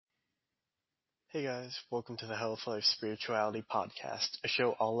Hey guys, welcome to the Health Life Spirituality Podcast, a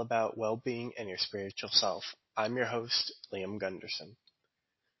show all about well-being and your spiritual self. I'm your host, Liam Gunderson.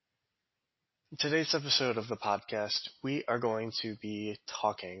 In today's episode of the podcast, we are going to be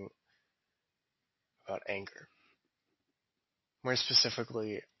talking about anger. More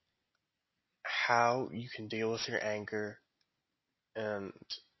specifically, how you can deal with your anger and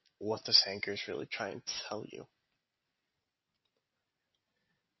what this anger is really trying to tell you.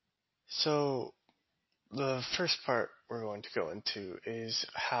 So, the first part we're going to go into is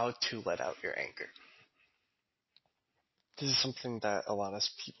how to let out your anger. This is something that a lot of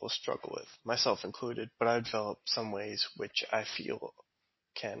people struggle with, myself included, but I've developed some ways which I feel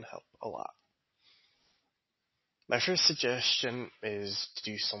can help a lot. My first suggestion is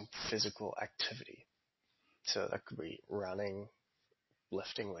to do some physical activity. So that could be running,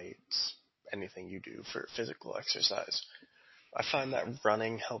 lifting weights, anything you do for physical exercise. I find that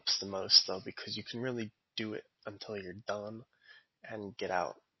running helps the most though, because you can really do it until you're done and get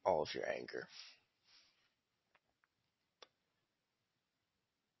out all of your anger.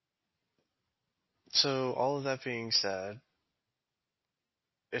 So all of that being said,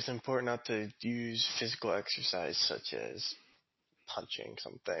 it's important not to use physical exercise such as punching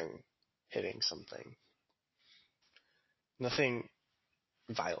something, hitting something. Nothing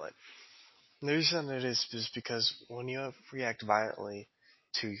violent. The reason it is because when you react violently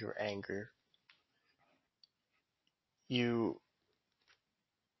to your anger, you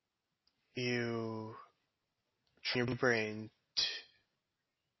train your brain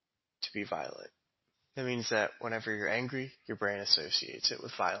to be violent. That means that whenever you're angry, your brain associates it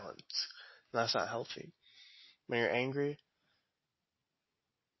with violence. And that's not healthy. When you're angry,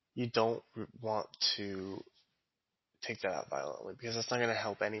 you don't want to take that out violently because that's not going to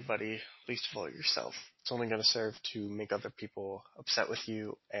help anybody, least of all yourself. It's only going to serve to make other people upset with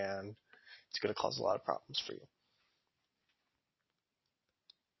you, and it's going to cause a lot of problems for you.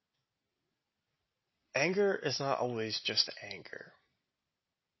 Anger is not always just anger.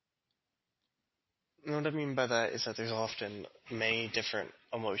 And what I mean by that is that there's often many different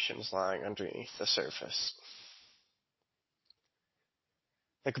emotions lying underneath the surface.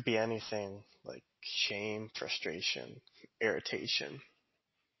 That could be anything like shame, frustration, irritation.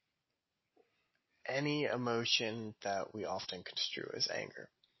 Any emotion that we often construe as anger.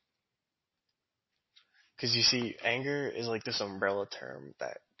 Because you see, anger is like this umbrella term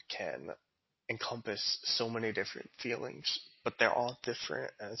that can encompass so many different feelings, but they're all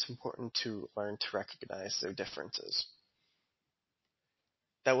different, and it's important to learn to recognize their differences.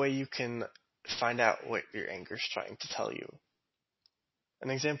 That way you can find out what your anger is trying to tell you. An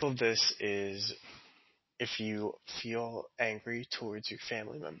example of this is if you feel angry towards your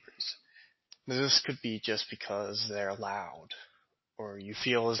family members. This could be just because they're loud, or you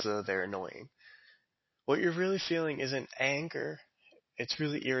feel as though they're annoying. What you're really feeling isn't anger, it's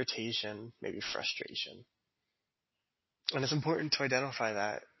really irritation, maybe frustration. And it's important to identify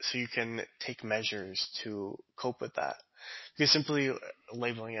that so you can take measures to cope with that. Because simply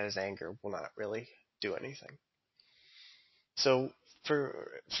labeling it as anger will not really do anything. So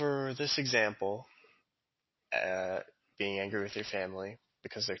for this example, being angry with your family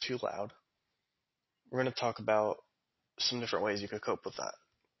because they're too loud, we're going to talk about some different ways you could cope with that.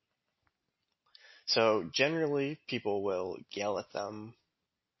 So generally, people will yell at them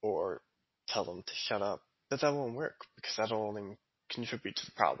or tell them to shut up, but that won't work because that'll only contribute to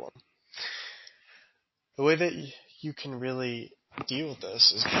the problem. The way that you can really deal with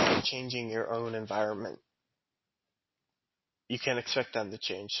this is by changing your own environment. You can't expect them to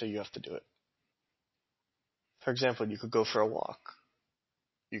change, so you have to do it. For example, you could go for a walk.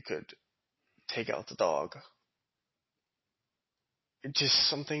 You could take out the dog. It's just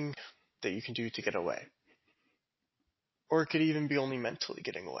something that you can do to get away. Or it could even be only mentally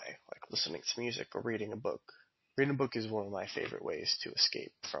getting away, like listening to music or reading a book. Reading a book is one of my favorite ways to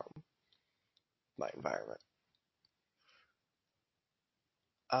escape from my environment.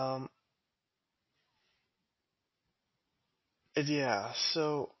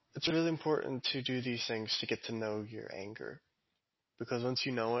 So it's really important to do these things to get to know your anger. Because once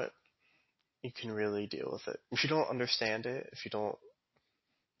you know it, you can really deal with it. If you don't understand it, if you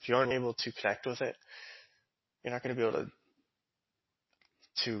aren't able to connect with it, you're not going to be able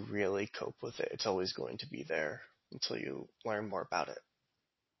to really cope with it. It's always going to be there until you learn more about it.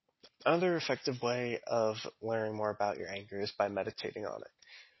 Another effective way of learning more about your anger is by meditating on it.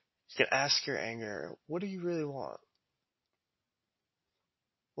 You can ask your anger, what do you really want?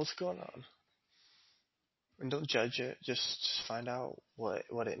 What's going on? And don't judge it, just find out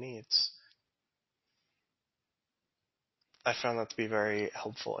what it needs. I found that to be very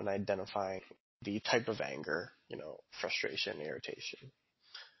helpful in identifying the type of anger, frustration, irritation,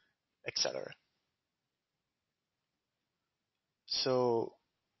 etc. So,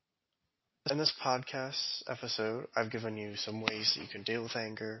 in this podcast episode, I've given you some ways that you can deal with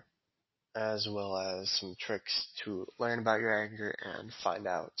anger, as well as some tricks to learn about your anger and find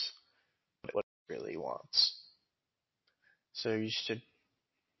out what it really wants. So you should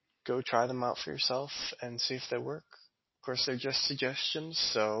go try them out for yourself and see if they work. Of course, they're just suggestions,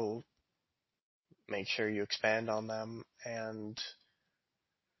 so make sure you expand on them and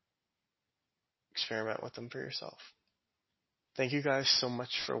experiment with them for yourself. Thank you guys so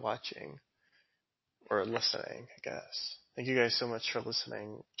much for watching, or listening, I guess. Thank you guys so much for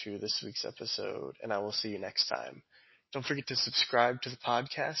listening to this week's episode, and I will see you next time. Don't forget to subscribe to the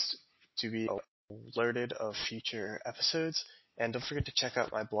podcast to be alerted of future episodes, and don't forget to check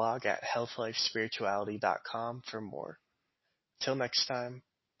out my blog at healthlifespirituality.com for more. Till next time,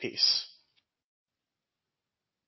 peace.